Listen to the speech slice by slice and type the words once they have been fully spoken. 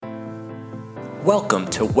Welcome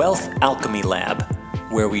to Wealth Alchemy Lab,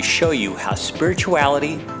 where we show you how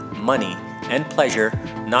spirituality, money, and pleasure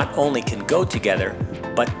not only can go together,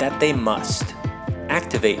 but that they must.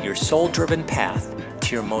 Activate your soul-driven path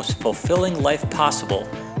to your most fulfilling life possible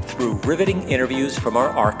through riveting interviews from our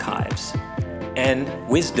archives and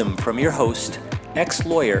wisdom from your host,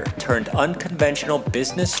 ex-lawyer turned unconventional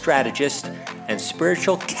business strategist and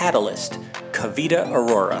spiritual catalyst, Kavita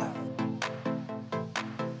Arora.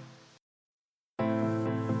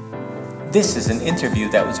 This is an interview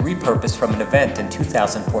that was repurposed from an event in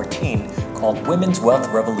 2014 called Women's Wealth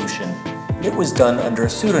Revolution. It was done under a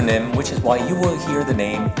pseudonym, which is why you will hear the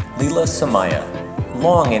name Leela Samaya.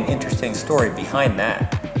 Long and interesting story behind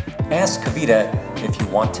that. Ask Kavita if you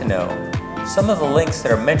want to know. Some of the links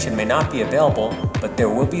that are mentioned may not be available, but there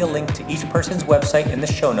will be a link to each person's website in the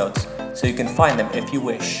show notes, so you can find them if you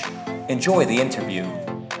wish. Enjoy the interview.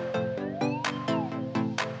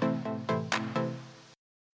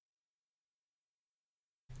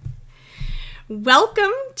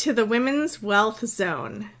 Welcome to the Women's Wealth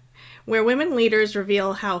Zone, where women leaders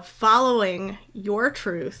reveal how following your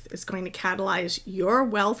truth is going to catalyze your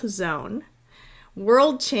wealth zone,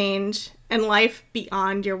 world change, and life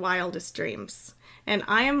beyond your wildest dreams. And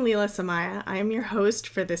I am Leela Samaya. I am your host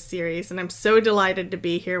for this series, and I'm so delighted to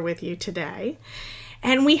be here with you today.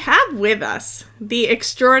 And we have with us the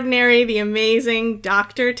extraordinary, the amazing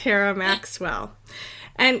Dr. Tera Maxwell.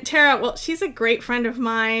 And Tera, well, she's a great friend of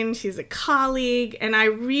mine. She's a colleague, and I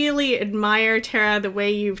really admire, Tera, the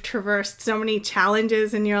way you've traversed so many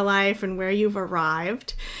challenges in your life and where you've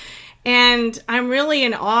arrived. And I'm really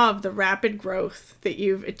in awe of the rapid growth that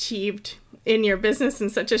you've achieved in your business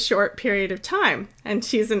in such a short period of time. And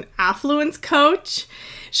she's an affluence coach.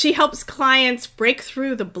 She helps clients break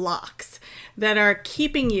through the blocks that are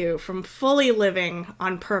keeping you from fully living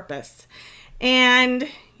on purpose. And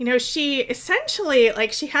she essentially,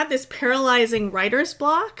 she had this paralyzing writer's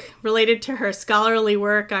block related to her scholarly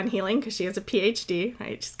work on healing, because she has a PhD,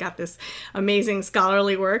 right? She's got this amazing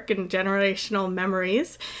scholarly work in generational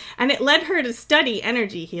memories. And it led her to study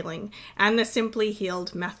energy healing and the Simply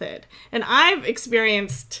Healed method. And I've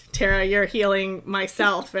experienced, Tera, your healing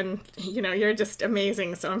myself, and, you're just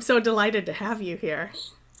amazing. So I'm so delighted to have you here.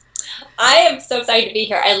 I am so excited to be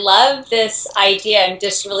here. I love this idea and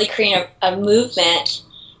just really creating a movement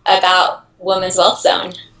about Women's Wealth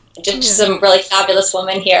Zone. Just some really fabulous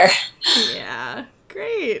women here. Yeah,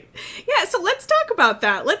 great. Yeah, so let's talk about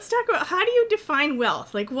that. Let's talk about, how do you define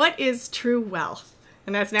wealth? What is true wealth?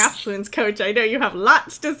 And as an affluence coach, I know you have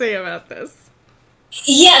lots to say about this.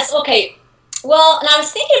 Yes, okay. Well, and I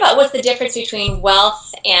was thinking about what's the difference between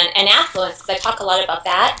wealth and affluence, because I talk a lot about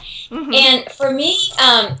that. Mm-hmm. And for me,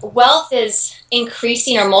 wealth is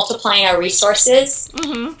increasing or multiplying our resources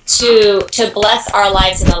to bless our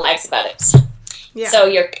lives and the lives of others. Yeah.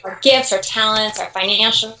 So our gifts, our talents, our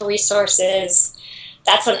financial resources,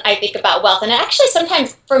 that's what I think about wealth. And actually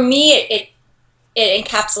sometimes for me it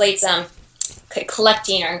encapsulates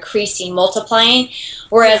collecting or increasing, multiplying.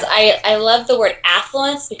 Whereas I love the word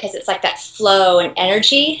affluence because it's like that flow and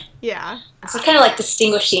energy. Yeah. So kind of like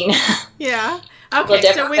distinguishing. Yeah. Okay,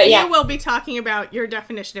 so with you, we'll be talking about your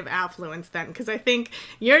definition of affluence then, because I think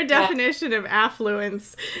your definition of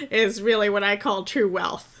affluence is really what I call true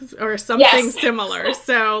wealth, or something similar.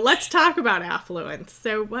 So let's talk about affluence.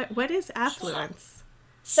 So what is affluence?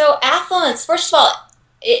 So affluence, first of all,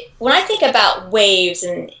 when I think about waves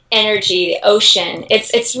and energy, the ocean,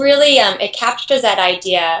 it's really it captures that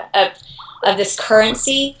idea of this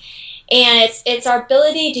currency, and it's our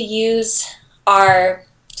ability to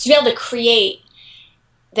be able to create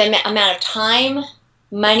the amount of time,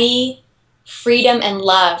 money, freedom, and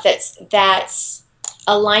love that's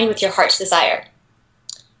aligned with your heart's desire.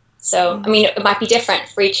 So, it might be different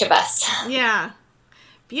for each of us. Yeah.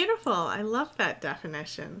 Beautiful. I love that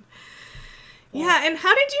definition. Yeah, and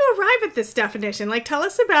how did you arrive at this definition? Tell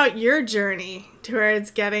us about your journey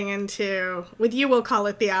towards getting into, with you, we'll call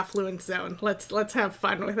it the affluence zone. Let's have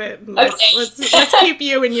fun with it. Let's keep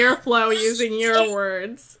you in your flow using your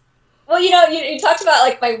words. Well, you talked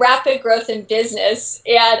about my rapid growth in business,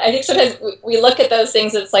 and I think sometimes we look at those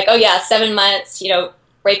things and it's 7 months,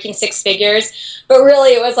 breaking six figures, but really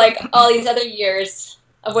it was all these other years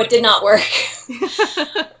of what did not work.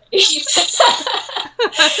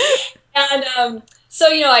 And so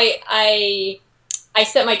I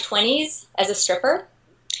spent my 20s as a stripper,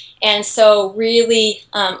 and so really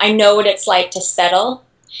I know what it's like to settle,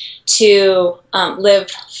 to live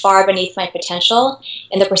far beneath my potential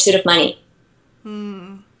in the pursuit of money.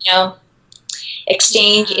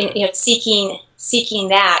 Exchange, seeking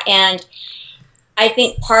that. And I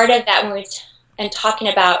think part of that, and talking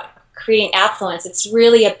about creating affluence, it's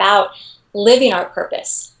really about living our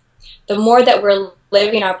purpose. The more that we're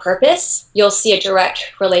living our purpose, you'll see a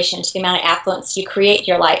direct relation to the amount of affluence you create in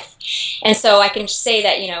your life. And so I can say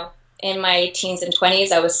that, in my teens and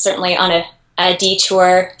 20s, I was certainly on a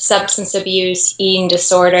detour, substance abuse, eating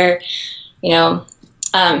disorder, men.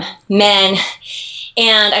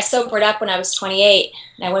 And I sobered up when I was 28,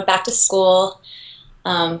 and I went back to school,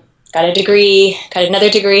 got a degree, got another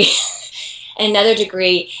degree, and another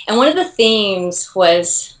degree. And one of the themes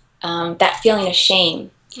was that feeling of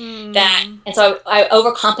shame. And so I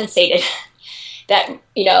overcompensated that,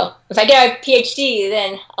 if I get a PhD,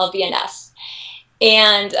 then I'll be enough.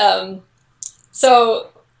 And so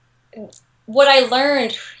what I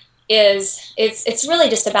learned is it's really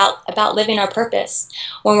just about living our purpose.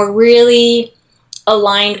 When we're really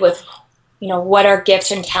aligned with, what our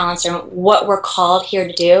gifts and talents are, what we're called here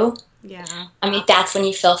to do. Yeah. I mean, that's when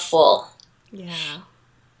you feel full. Yeah.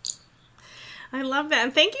 I love that.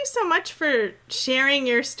 And thank you so much for sharing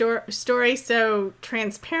your story so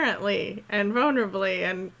transparently and vulnerably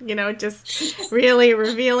and, just really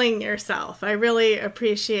revealing yourself. I really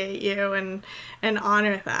appreciate you and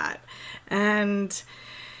honor that. And,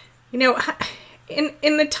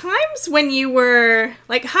 in the times when you were,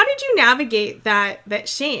 like, how did you navigate that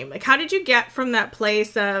shame? Like, how did you get from that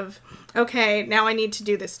place of, okay, now I need to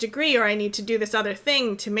do this degree or I need to do this other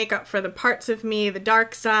thing to make up for the parts of me, the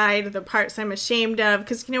dark side, the parts I'm ashamed of?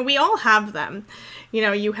 Because, we all have them.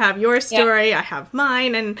 You have your story, yeah. I have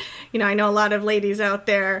mine. And, I know a lot of ladies out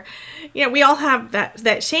there, we all have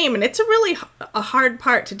that shame. And it's a hard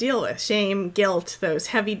part to deal with. Shame, guilt, those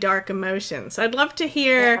heavy, dark emotions. So I'd love to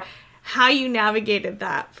hear how you navigated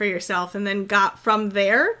that for yourself and then got from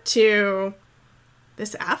there to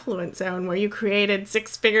this affluent zone where you created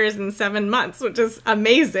 6 figures in 7 months, which is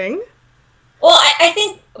amazing. Well, I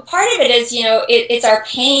think part of it is, it's our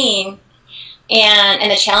pain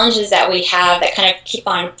and the challenges that we have that kind of keep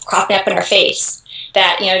on cropping up in our face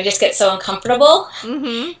that, just get so uncomfortable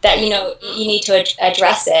that, you need to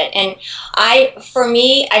address it. And for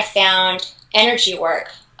me, I found energy work.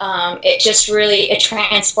 It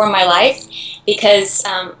transformed my life because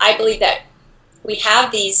I believe that we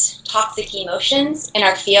have these toxic emotions in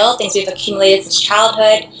our field, things we've accumulated since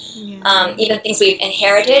childhood, even things we've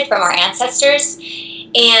inherited from our ancestors,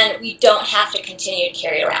 and we don't have to continue to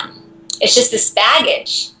carry it around. It's just this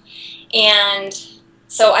baggage. And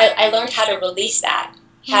so I learned how to release that,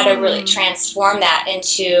 how to really transform that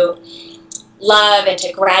into love,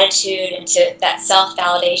 into gratitude, into that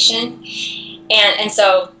self-validation. And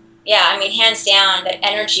so, hands down, that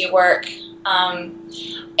energy work,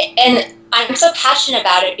 and I'm so passionate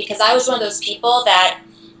about it because I was one of those people that,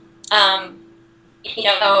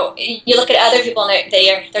 you look at other people and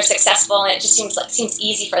they're successful and it just seems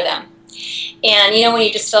easy for them. And, when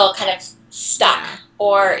you just feel kind of stuck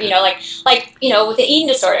or, with the eating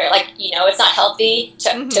disorder, it's not healthy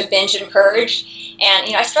to binge and purge.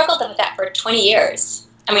 And, I struggled with that for 20 years.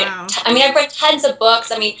 I've read tons of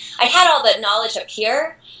books. I had all the knowledge up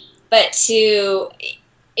here, but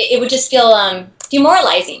it would just feel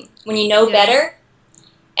demoralizing when you know better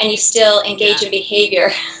and you still engage in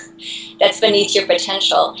behavior that's beneath your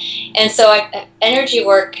potential. And so energy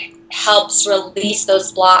work helps release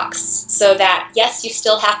those blocks so that, yes, you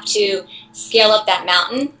still have to scale up that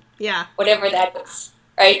mountain, whatever that is,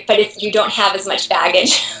 right? But you don't have as much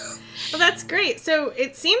baggage. Well, that's great. So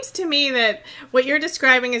it seems to me that what you're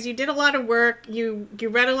describing is you did a lot of work, you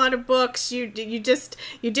read a lot of books, you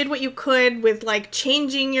did what you could with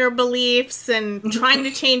changing your beliefs and trying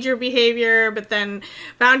to change your behavior, but then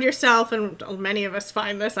found yourself, and many of us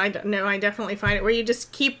find this, I know I definitely find it, where you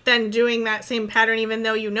just keep then doing that same pattern even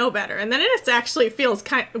though you know better. And then it actually feels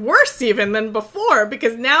kind of worse even than before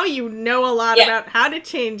because now you know a lot about how to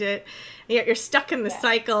change it. Yet you're stuck in the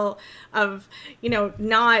cycle of,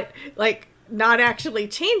 not actually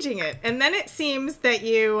changing it. And then it seems that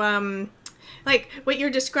you, what you're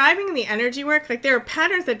describing in the energy work, there are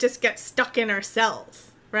patterns that just get stuck in our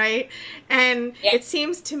cells, right? And it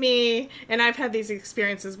seems to me, and I've had these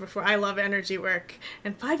experiences before, I love energy work.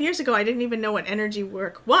 And 5 years ago, I didn't even know what energy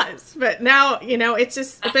work was. But now, it's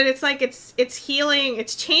just, but it's healing,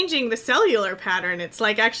 it's changing the cellular pattern. It's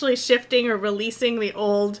actually shifting or releasing the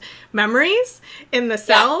old memories in the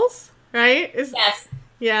cells, right? Yes.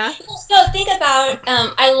 Yeah. So think about,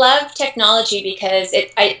 I love technology because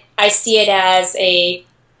I see it as a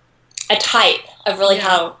type of really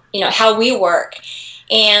how we work.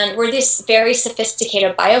 And we're these very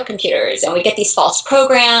sophisticated biocomputers, and we get these false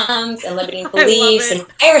programs and limiting beliefs and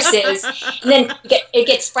viruses, and then it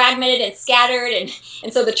gets fragmented and scattered,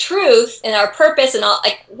 and so the truth and our purpose and all,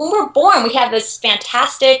 when we're born, we have this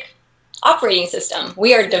fantastic operating system.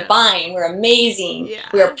 We are divine. We're amazing. Yeah.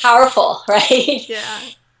 We are powerful, right? Yeah.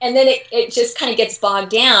 And then it just kind of gets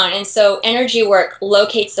bogged down. And so energy work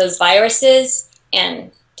locates those viruses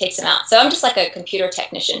and takes them out. So I'm just like a computer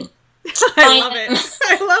technician. I love it.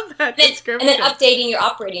 I love that description. And then updating your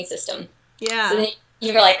operating system. Yeah. So then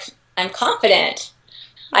you're like, I'm confident.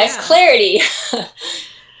 I have clarity.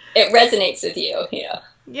 It resonates with you, you know.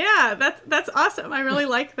 Yeah, that's awesome. I really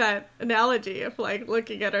like that analogy of like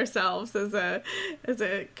looking at ourselves as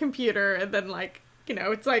a computer, and then like, you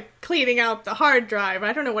know, it's like cleaning out the hard drive.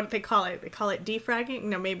 I don't know what they call it. They call it defragging?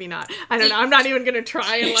 No, maybe not. I don't know. I'm not even going to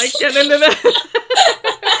try and like get into that.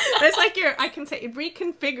 It's like I can say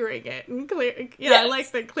reconfiguring it and clear. Yeah, yes. I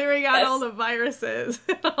like the clearing out all the viruses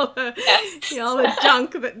and all the all the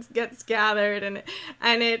junk that gets gathered, and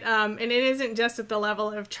it isn't just at the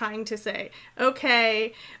level of trying to say,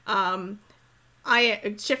 okay, I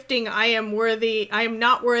am worthy, I am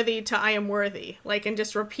not worthy to I am worthy, like, and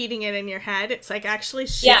just repeating it in your head. It's like actually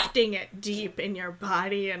shifting it deep in your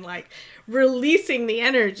body and like releasing the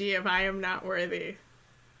energy of I am not worthy.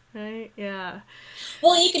 Right? Yeah.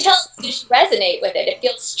 Well, you can tell you resonate with it. It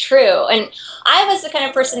feels true. And I was the kind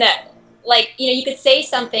of person that, like, you know, you could say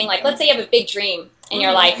something like, let's say you have a big dream in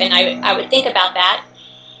your life, and I would think about that.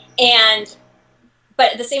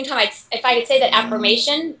 But at the same time, if I could say that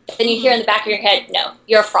affirmation, then you hear in the back of your head, no,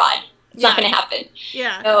 you're a fraud. It's not going to happen.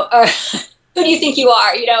 Yeah. You know, or who do you think you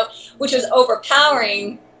are? You know, which was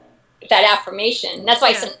overpowering that affirmation. That's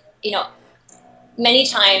why, you know, many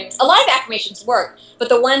times, a lot of affirmations work, but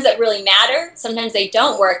the ones that really matter, sometimes they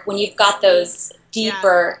don't work when you've got those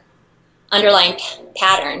deeper underlying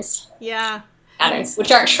patterns. Yeah. Patterns,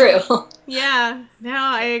 which aren't true. Yeah, no,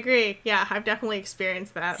 I agree. Yeah, I've definitely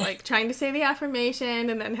experienced that, like trying to say the affirmation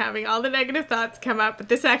and then having all the negative thoughts come up, but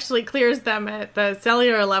this actually clears them at the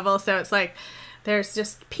cellular level, so it's like there's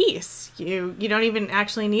just peace. You don't even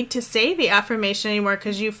actually need to say the affirmation anymore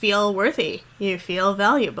because you feel worthy. You feel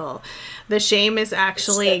valuable. The shame is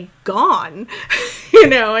actually gone, you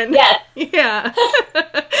know, and yeah.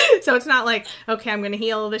 So it's not like, okay, I'm going to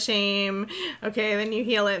heal the shame. Okay, then you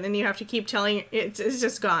heal it, and then you have to keep telling it's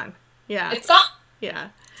just gone. Yeah. It's gone. Yeah.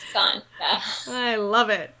 It's gone. Yeah. I love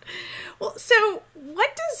it. Well, so what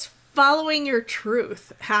does following your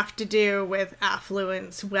truth have to do with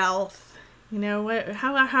affluence, wealth? You know,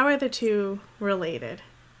 how are the two related?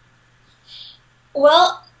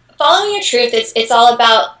 Well, following your truth, it's all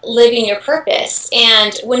about living your purpose.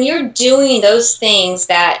 And when you're doing those things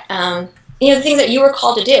that, you know, the things that you were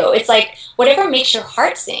called to do, it's like whatever makes your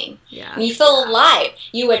heart sing. Yeah. When you feel alive,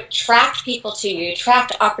 you attract people to you,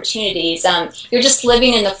 attract opportunities. You're just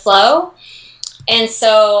living in the flow. And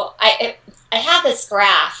so I have this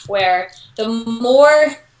graph where the more,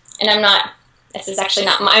 and this is actually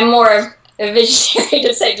not, I'm more a visionary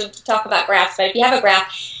to talk about graphs, but if you have a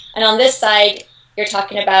graph, and on this side, you're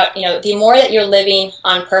talking about, you know, the more that you're living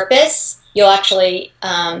on purpose, you'll actually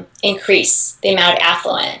increase the amount of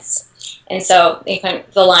affluence. And so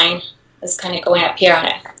the line is kind of going up here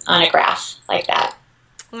on a graph like that.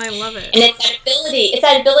 I love it. And it's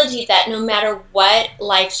that ability that no matter what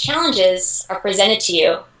life's challenges are presented to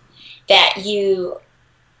you, that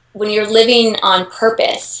when you're living on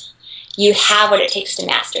purpose, you have what it takes to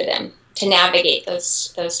master them, to navigate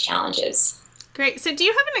those challenges. Great. So do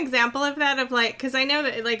you have an example of that, of like, because I know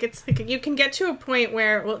that like it's like you can get to a point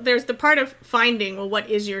where, well, there's the part of finding, well, what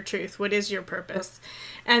is your truth? What is your purpose?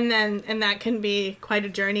 And that can be quite a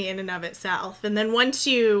journey in and of itself. And then once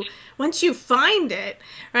you find it,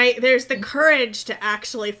 right, there's the courage to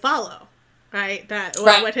actually follow, right?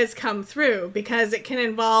 What has come through, because it can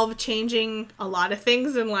involve changing a lot of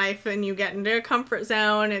things in life, and you get into a comfort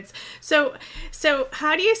zone. It's so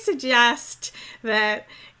how do you suggest that,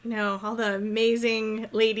 you know, all the amazing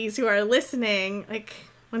ladies who are listening, like,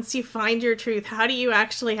 once you find your truth, how do you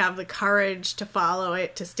actually have the courage to follow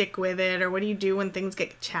it, to stick with it? Or what do you do when things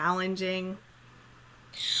get challenging?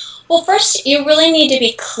 Well, first, you really need to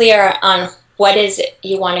be clear on what is it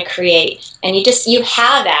you want to create. And you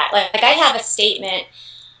have that. Like I have a statement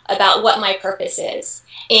about what my purpose is.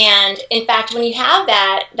 And in fact, when you have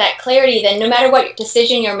that clarity, then no matter what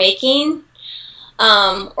decision you're making,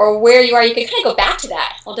 or where you are, you can kind of go back to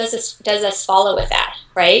that. Well, does this follow with that,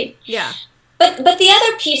 right? Yeah. But the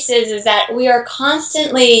other piece is that we are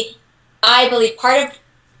constantly, I believe, part of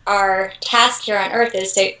our task here on Earth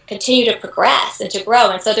is to continue to progress and to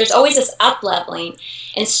grow. And so there's always this up-leveling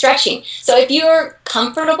and stretching. So if you're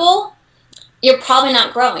comfortable, you're probably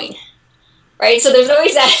not growing, right? So there's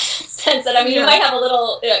always that sense that, you might have a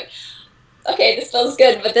little, okay, this feels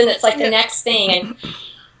good, but then it's like the next thing.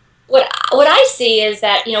 what I see is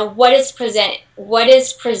that, what is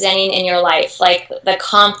presenting in your life, like the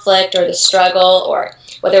conflict or the struggle, or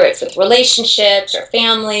whether it's with relationships or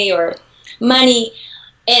family or money,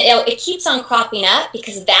 and it keeps on cropping up,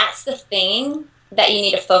 because that's the thing that you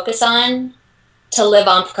need to focus on to live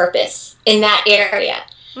on purpose in that area.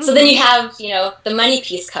 Mm-hmm. So then you have, the money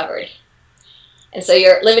piece covered. And so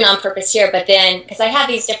you're living on purpose here, but then, because I have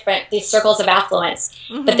these circles of affluence,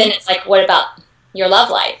 mm-hmm. but then it's like, what about your love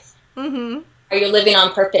life? Mm-hmm. Are you living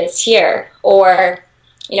on purpose here? Or,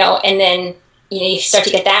 and then, you start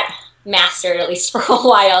to get that mastered, at least for a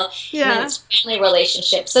while. Yeah. And then it's family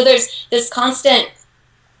relationships. So there's this constant,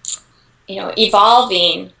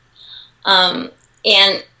 evolving,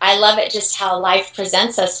 and I love it just how life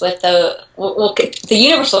presents us with the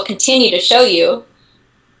universe will continue to show you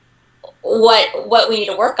what we need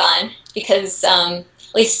to work on, because at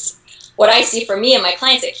least what I see for me and my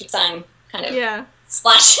clients, it keeps on kind of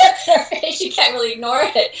splashing up in their face. You can't really ignore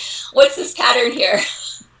it. What's this pattern here?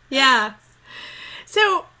 Yeah.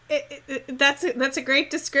 So that's a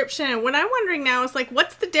great description. And what I'm wondering now is, like,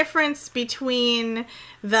 what's the difference between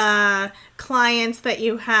the clients that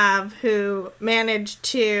you have who manage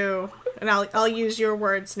to, and I'll use your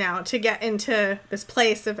words now, to get into this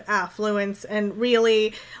place of affluence and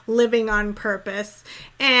really living on purpose,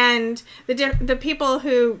 and the people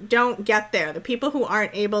who don't get there, the people who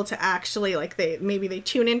aren't able to actually, like, maybe they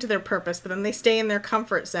tune into their purpose, but then they stay in their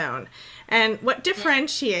comfort zone. And what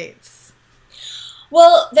differentiates?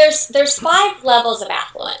 Well, there's 5 levels of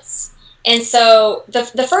affluence. And so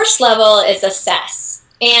the first level is assess.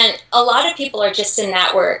 And a lot of people are just in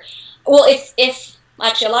that where, well, if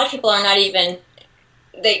actually a lot of people are not even,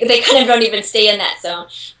 they kind of don't even stay in that zone.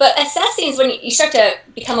 But assessing is when you start to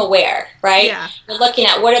become aware, right? Yeah. You're looking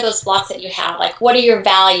at what are those blocks that you have, like what are your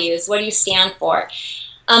values, what do you stand for?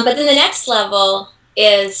 But then the next level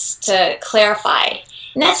is to clarify.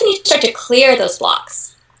 And that's when you start to clear those blocks.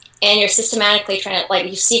 And you're systematically trying to, like,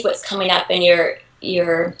 you see what's coming up, and you're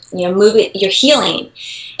moving, you're healing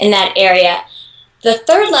in that area. The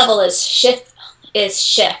third level is shift.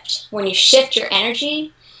 When you shift your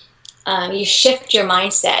energy, you shift your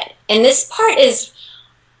mindset. And this part is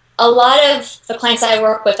a lot of the clients I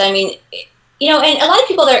work with. I mean, and a lot of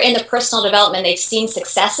people that are in the personal development, they've seen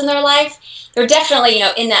success in their life. They're definitely,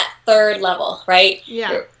 in that third level, right?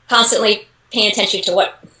 Yeah. You're constantly paying attention to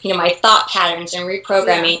what, my thought patterns and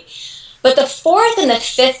reprogramming. Yeah. But the 4th and the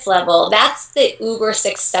 5th level, that's the uber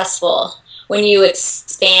successful, when you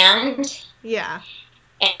expand, and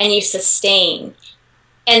you sustain.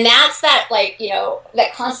 And that's that, like,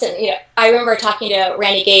 that constant, I remember talking to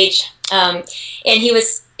Randy Gage, and he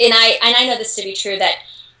was, and I know this to be true, that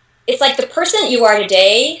it's like the person you are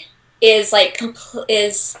today is like,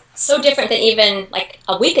 is so different than even like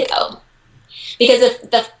a week ago. Because of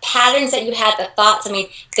the patterns that you had, the thoughts, I mean,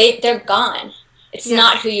 they're gone. It's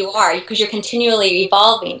not who you are, because you're continually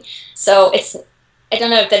evolving. So I don't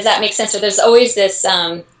know, does that make sense? So there's always this,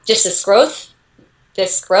 just this growth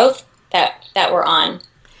that we're on.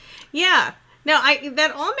 Yeah. No,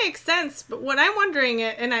 that all makes sense. But what I'm wondering,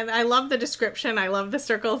 and I love the description, I love the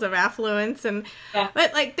circles of affluence,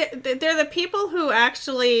 but like they're the people who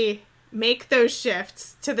actually make those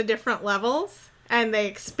shifts to the different levels. And they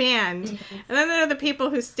expand, mm-hmm. and then there are the people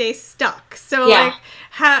who stay stuck. So, like,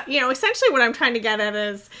 how, essentially what I'm trying to get at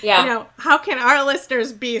is, how can our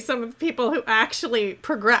listeners be some of the people who actually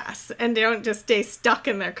progress and don't just stay stuck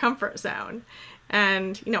in their comfort zone,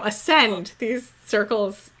 and, ascend these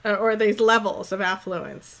circles or these levels of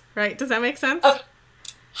affluence, right? Does that make sense? Okay.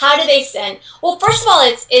 How do they ascend? Well, first of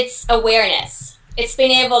all, it's awareness. It's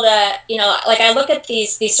being able to, like, I look at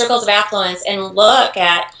these circles of affluence and look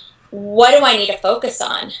at, what do I need to focus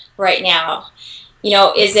on right now?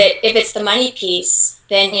 Is it, if it's the money piece,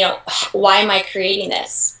 then, why am I creating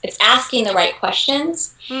this? It's asking the right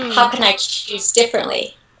questions. How can I choose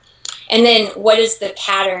differently? And then what is the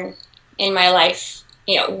pattern in my life?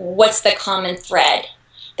 What's the common thread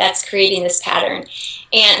that's creating this pattern?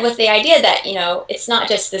 And with the idea that, it's not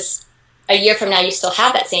just this, a year from now you still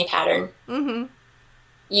have that same pattern. Mm-hmm.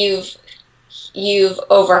 You've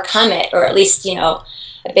overcome it, or at least,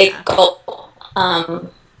 a big bulk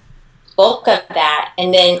of that,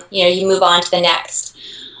 and then you move on to the next,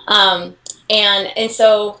 and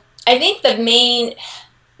so I think the main,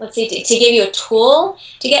 let's see, to give you a tool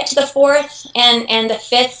to get to the 4th and the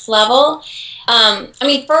 5th level, I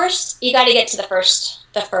mean, first you got to get to the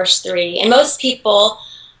first 3, and most people,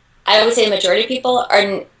 I would say the majority of people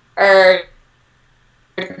are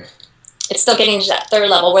it's still getting to that 3rd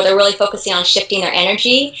level where they're really focusing on shifting their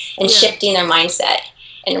energy and shifting their mindset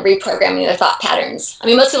and reprogramming their thought patterns. I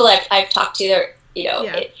mean, most people I've talked to,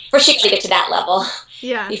 First you got to get to that level.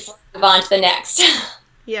 Yeah. Before we move on to the next.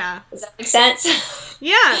 Yeah. Does that make sense?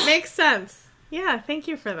 Yeah, it makes sense. Yeah, thank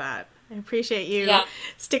you for that. I appreciate you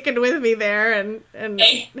sticking with me there and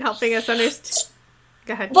helping us understand.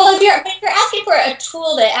 Go ahead. Well, if you're asking for a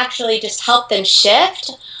tool that actually just help them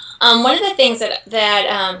shift, one of the things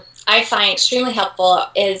that I find extremely helpful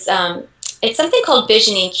is it's something called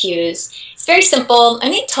visioning cues. It's very simple. I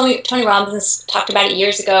think Tony Robbins talked about it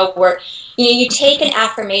years ago, where you take an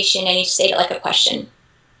affirmation and you state it like a question.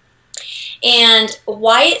 And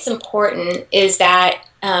why it's important is that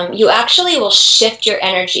you actually will shift your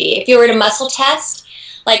energy. If you were to muscle test,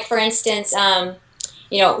 like for instance, why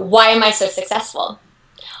am I so successul?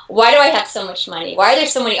 Why do I have so much money? Why are there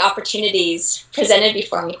so many opportunities presented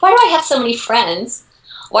before me? Why do I have so many friends?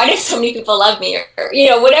 Why do so many people love me?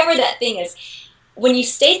 Or whatever that thing is. When you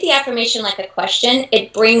state the affirmation like a question,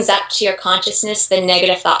 it brings up to your consciousness the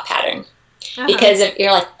negative thought pattern. Uh-huh. Because if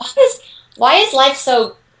you're like, why is life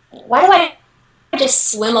so, why do I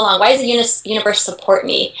just swim along? Why does the universe support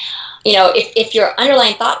me? If your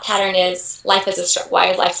underlying thought pattern is why is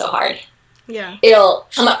life so hard? Yeah. It'll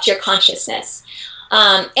come up to your consciousness.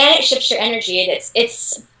 And it shifts your energy. And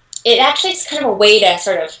it actually is kind of a way to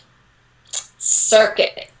sort of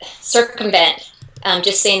circumvent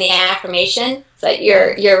just saying the affirmation, so that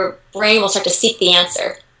your brain will start to seek the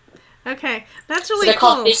answer. Okay, that's really they're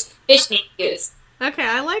cool. Called visioning cues. Okay,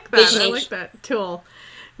 I like that. I like that tool.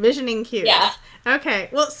 Visioning cues. Yeah. Okay,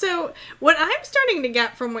 well, so what I'm starting to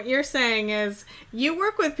get from what you're saying is you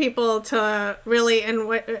work with people to really, and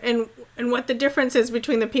what the difference is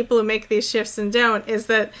between the people who make these shifts and don't, is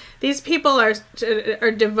that these people are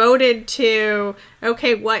devoted to,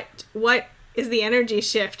 okay, what is the energy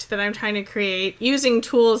shift that I'm trying to create using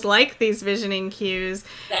tools like these visioning cues,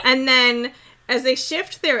 and then as they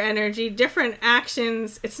shift their energy, different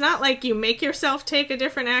actions, it's not like you make yourself take a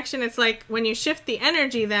different action. It's like when you shift the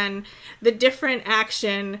energy, then the different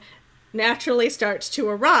action naturally starts to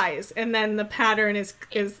arise, and then the pattern is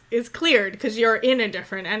cleared because you're in a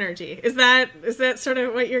different energy. Is that sort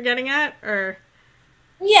of what you're getting at, or?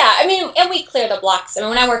 Yeah, I mean, and we clear the blocks. I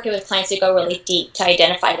mean, when I'm working with clients, we go really deep to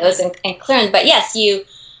identify those and clear them. But yes, you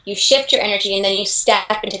shift your energy and then you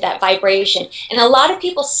step into that vibration. And a lot of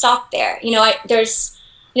people stop there.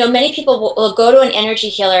 Many people will go to an energy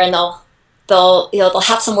healer and they'll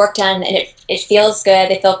have some work done and it feels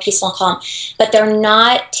good. They feel peaceful and calm, but they're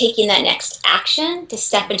not taking that next action to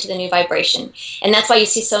step into the new vibration. And that's why you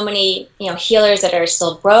see so many, healers that are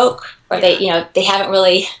still broke, or they haven't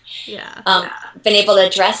really been able to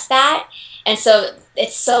address that. And so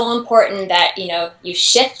it's so important that, you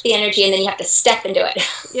shift the energy and then you have to step into it.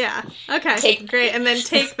 Yeah. Okay. Great. And then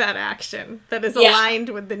take that action that is aligned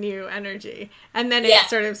with the new energy. And then it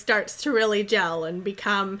sort of starts to really gel and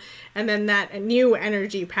become, and then that new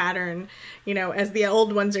energy pattern, as the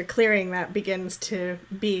old ones are clearing, that begins to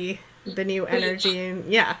be the new energy. And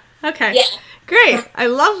okay. Yeah. Great. I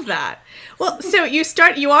love that. Well, so you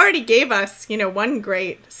already gave us, one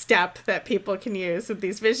great step that people can use with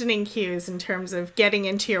these visioning cues in terms of getting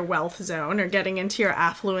into your wealth zone or getting into your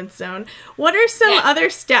affluence zone. What are some other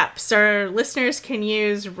steps our listeners can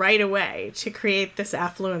use right away to create this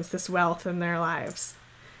affluence, this wealth in their lives?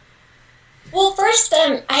 Well, first,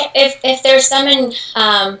 if there's some in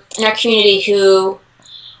our community who,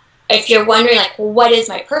 if you're wondering, like, what is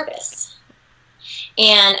my purpose?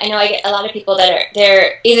 And I know I get a lot of people that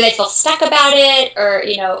they're either they feel stuck about it, or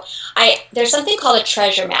there's something called a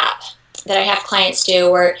treasure map that I have clients do,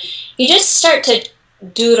 where you just start to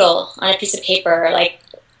doodle on a piece of paper, like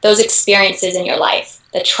those experiences in your life,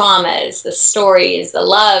 the traumas, the stories, the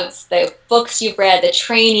loves, the books you've read, the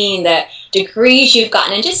training, the degrees you've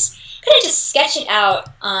gotten, and just kind of just sketch it out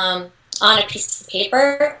on a piece of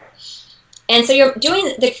paper. And so you're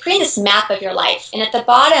creating this map of your life. And at the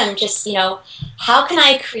bottom, just, how can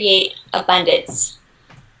I create abundance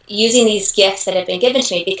using these gifts that have been given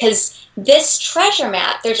to me? Because this treasure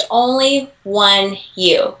map, there's only one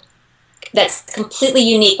you that's completely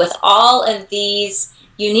unique with all of these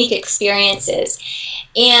unique experiences.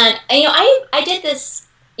 And I did this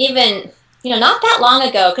even, not that long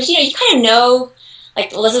ago, because, you kind of know,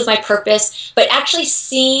 like, well, this is my purpose, but actually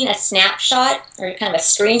seeing a snapshot or kind of a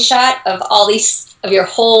screenshot of all these, of your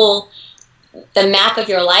whole, the map of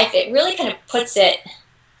your life, it really kind of puts it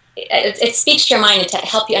speaks to your mind to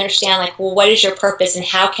help you understand, like, well, what is your purpose and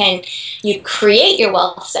how can you create your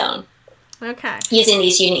wealth zone? Okay. Using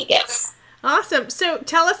these unique gifts. Awesome. So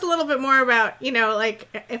tell us a little bit more about, like,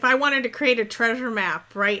 if I wanted to create a treasure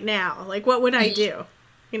map right now, like, what would I do?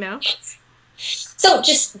 So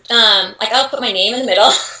just, I'll put my name in the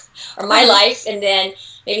middle, or my life, and then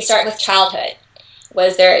maybe start with childhood.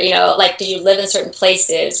 Was there, like, did you live in certain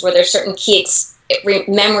places? Were there certain key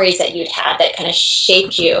memories that you'd had that kind of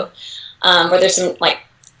shaped you? Were there some, like,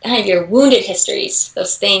 kind of your wounded histories,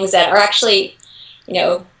 those things that are actually,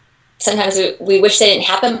 sometimes we wish they didn't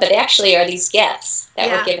happen, but they actually are these gifts that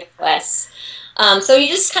were given to us. So you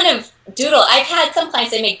just kind of doodle. I've had some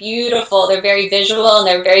clients that make beautiful, they're very visual and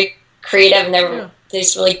they're very creative and they're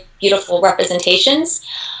these really beautiful representations.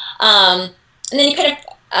 And then you kind of,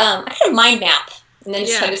 I kind of mind map and then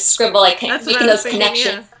just kind of scribble, like making those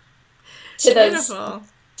connections to those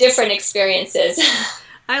different experiences.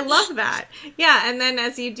 I love that. Yeah, and then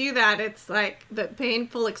as you do that, it's like the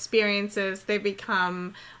painful experiences, they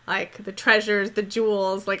become like the treasures, the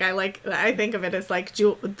jewels. Like I think of it as like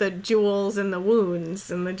the jewels in the wounds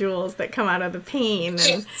and the jewels that come out of the pain.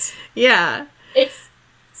 And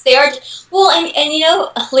they are well, and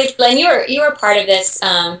Lynn, you were part of this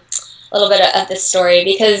little bit of this story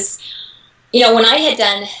because when I had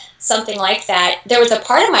done something like that, there was a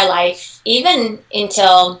part of my life, even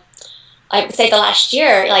until I would say the last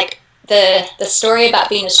year, like the story about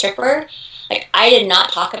being a stripper, like I did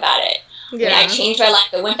not talk about it. Yeah. I changed my life.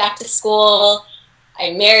 I went back to school.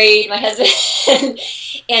 I married my husband,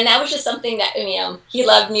 and that was just something that he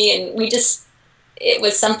loved me, and it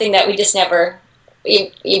was something that we just never.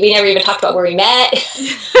 We never even talked about where we met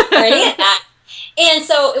or any of that. And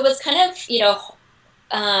so it was kind of,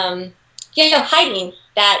 hiding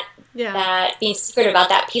that, that being secret about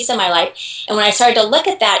that piece of my life. And when I started to look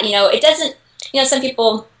at that, it doesn't, some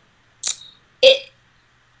people,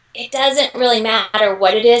 it doesn't really matter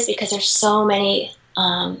what it is because there's so many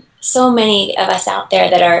of us out there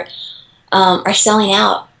that are selling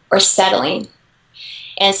out or settling.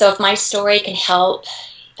 And so if my story can help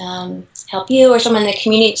you or someone in the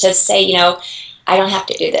community to say, I don't have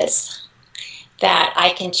to do this, that I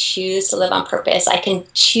can choose to live on purpose. I can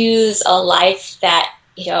choose a life that,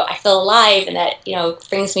 I feel alive and that,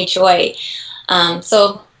 brings me joy.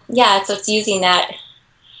 So it's using that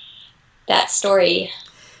story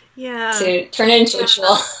to turn it into a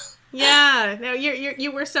jewel. Yeah, no,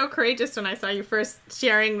 you were so courageous when I saw you first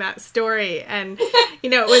sharing that story, and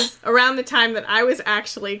it was around the time that I was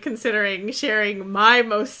actually considering sharing my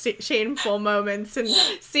most shameful moments, and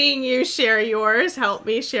seeing you share yours helped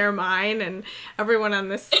me share mine. And everyone on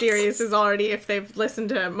this series is already, if they've listened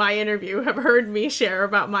to my interview, have heard me share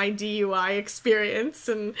about my DUI experience,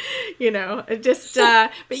 and it just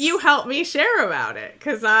but you helped me share about it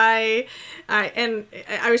because I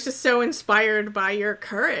was just so inspired by your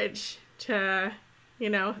courage to,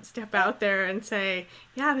 step out there and say,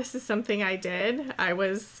 yeah, this is something I did. I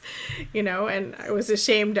was, and I was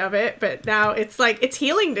ashamed of it, but now it's like, it's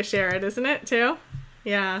healing to share it, isn't it, too?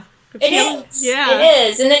 Yeah. It is. Yeah. It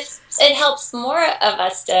is. And it helps more of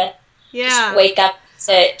us to just wake up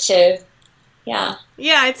to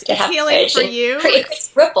it's healing for you.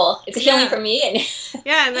 It's ripple. It's a healing for me. And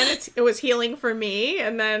and then it was healing for me.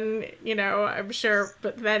 And then, I'm sure,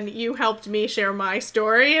 but then you helped me share my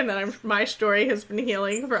story. And then my story has been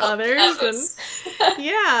healing for others. And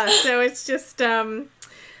so it's just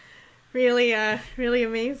really, really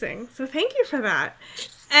amazing. So thank you for that.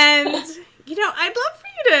 And I'd love for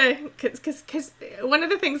you to, because one of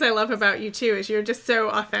the things I love about you too is you're just so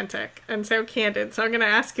authentic and so candid. So I'm going to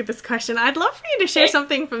ask you this question. I'd love for you to share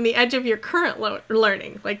something from the edge of your current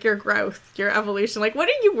learning, like your growth, your evolution. Like, what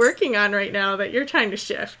are you working on right now that you're trying to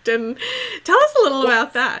shift? And tell us a little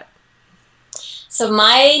about that. So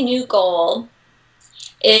my new goal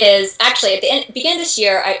is actually at the beginning of this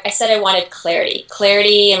year, I said I wanted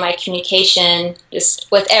clarity in my communication,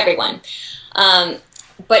 just with everyone.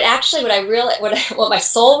 But actually, what my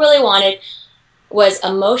soul really wanted was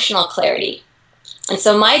emotional clarity. And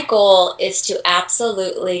so my goal is to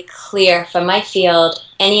absolutely clear from my field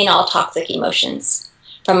any and all toxic emotions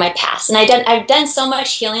from my past. And I've done so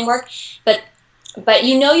much healing work, but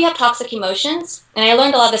you have toxic emotions. And I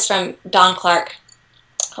learned a lot of this from Don Clark,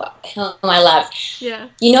 whom I love. Yeah.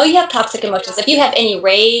 You have toxic emotions. If you have any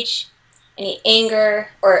rage, any anger,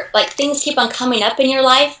 or like things keep on coming up in your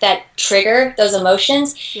life that trigger those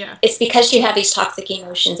emotions, it's because you have these toxic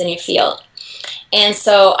emotions in your field. And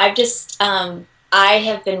so I've just, I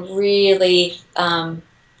have been really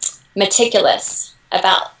meticulous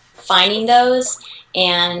about finding those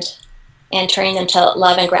and turning them to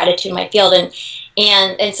love and gratitude in my field.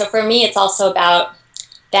 And so for me, it's also about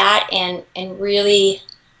that and really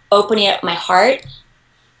opening up my heart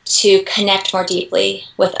to connect more deeply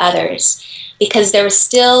with others, because there was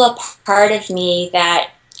still a part of me that,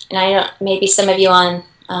 and I don't, maybe some of you on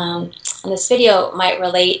this video might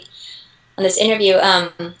relate on this interview,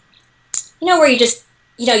 where you just,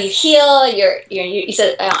 you heal, you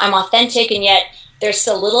said I'm authentic, and yet there's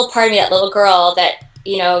still a little part of me, that little girl, that,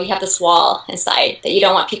 you know, you have this wall inside that you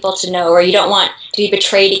don't want people to know, or you don't want to be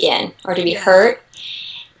betrayed again or to be hurt.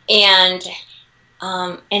 And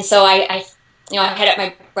so I you know, I had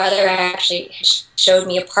my brother actually showed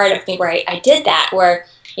me a part of me where I did that, where,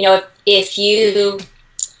 you know, if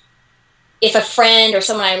a friend or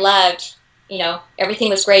someone I loved, you know, everything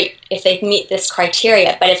was great if they meet this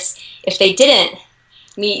criteria, but if they didn't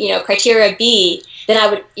meet, you know, criteria B, then I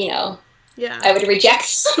would, you know, I would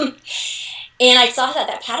reject them. And I saw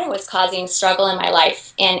that pattern was causing struggle in my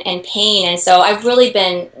life and pain. And so I've really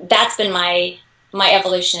that's been my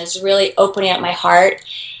evolution, is really opening up my heart,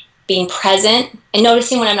 being present, and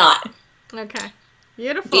noticing when I'm not. Okay.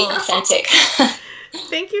 Beautiful. Being authentic.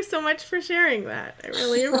 Thank you so much for sharing that. I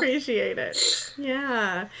really appreciate it.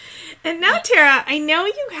 Yeah. And now, Tera, I know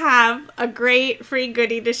you have a great free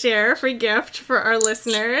goodie to share, free gift for our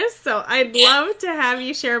listeners. So I'd love to have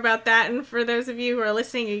you share about that. And for those of you who are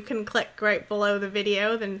listening, you can click right below the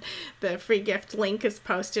video. Then the free gift link is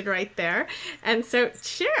posted right there. And so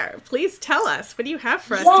please tell us, what do you have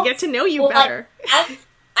for us to get to know you better?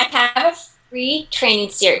 I have a free training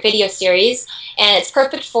video series, and it's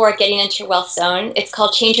perfect for getting into your wealth zone. It's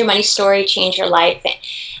called Change Your Money Story, Change Your Life.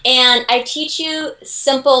 And I teach you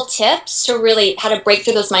simple tips to really how to break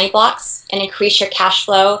through those money blocks and increase your cash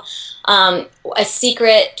flow. A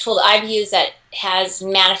secret tool that I've used that has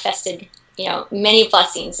manifested, you know, many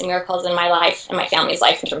blessings and miracles in my life and my family's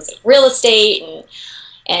life in terms of real estate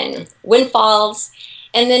and windfalls,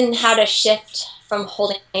 and then how to shift from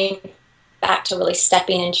holding back to really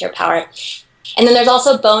stepping into your power. And then there's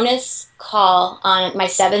also a bonus call on my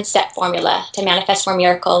 7-step formula to manifest more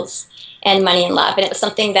miracles and money and love. And it was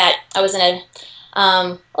something that I was in a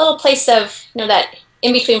little place of, you know, that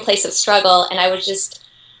in-between place of struggle, and I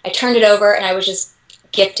turned it over, and I was just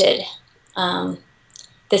gifted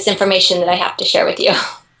this information that I have to share with you.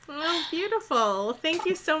 Oh, beautiful. Thank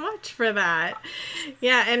you so much for that.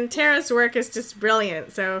 Yeah, and Tera's work is just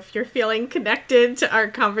brilliant. So if you're feeling connected to our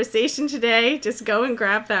conversation today, just go and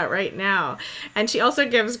grab that right now. And she also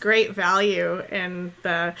gives great value in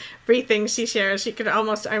the free things she shares. She could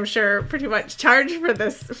almost, I'm sure, pretty much charge for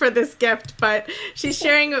this gift, but she's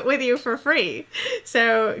sharing it with you for free.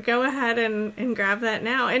 So go ahead and grab that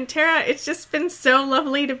now. And Tera, it's just been so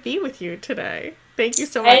lovely to be with you today. Thank you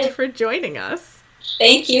so much for joining us.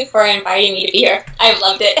 Thank you for inviting me to be here. I've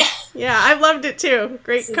loved it. Yeah, I've loved it too.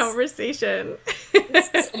 Great conversation. This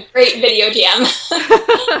is a great video jam.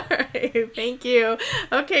 All right, thank you.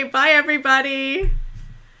 Okay, bye everybody.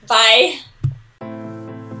 Bye.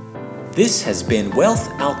 This has been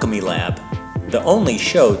Wealth Alchemy Lab, the only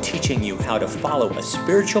show teaching you how to follow a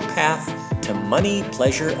spiritual path to money,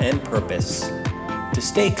 pleasure, and purpose. To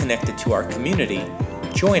stay connected to our community,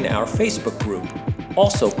 join our Facebook group,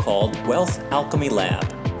 also called Wealth Alchemy Lab.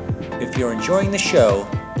 If you're enjoying the show,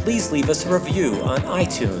 please leave us a review on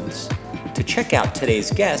iTunes. To check out today's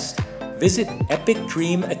guest, visit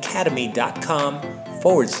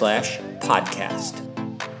epicdreamacademy.com/podcast.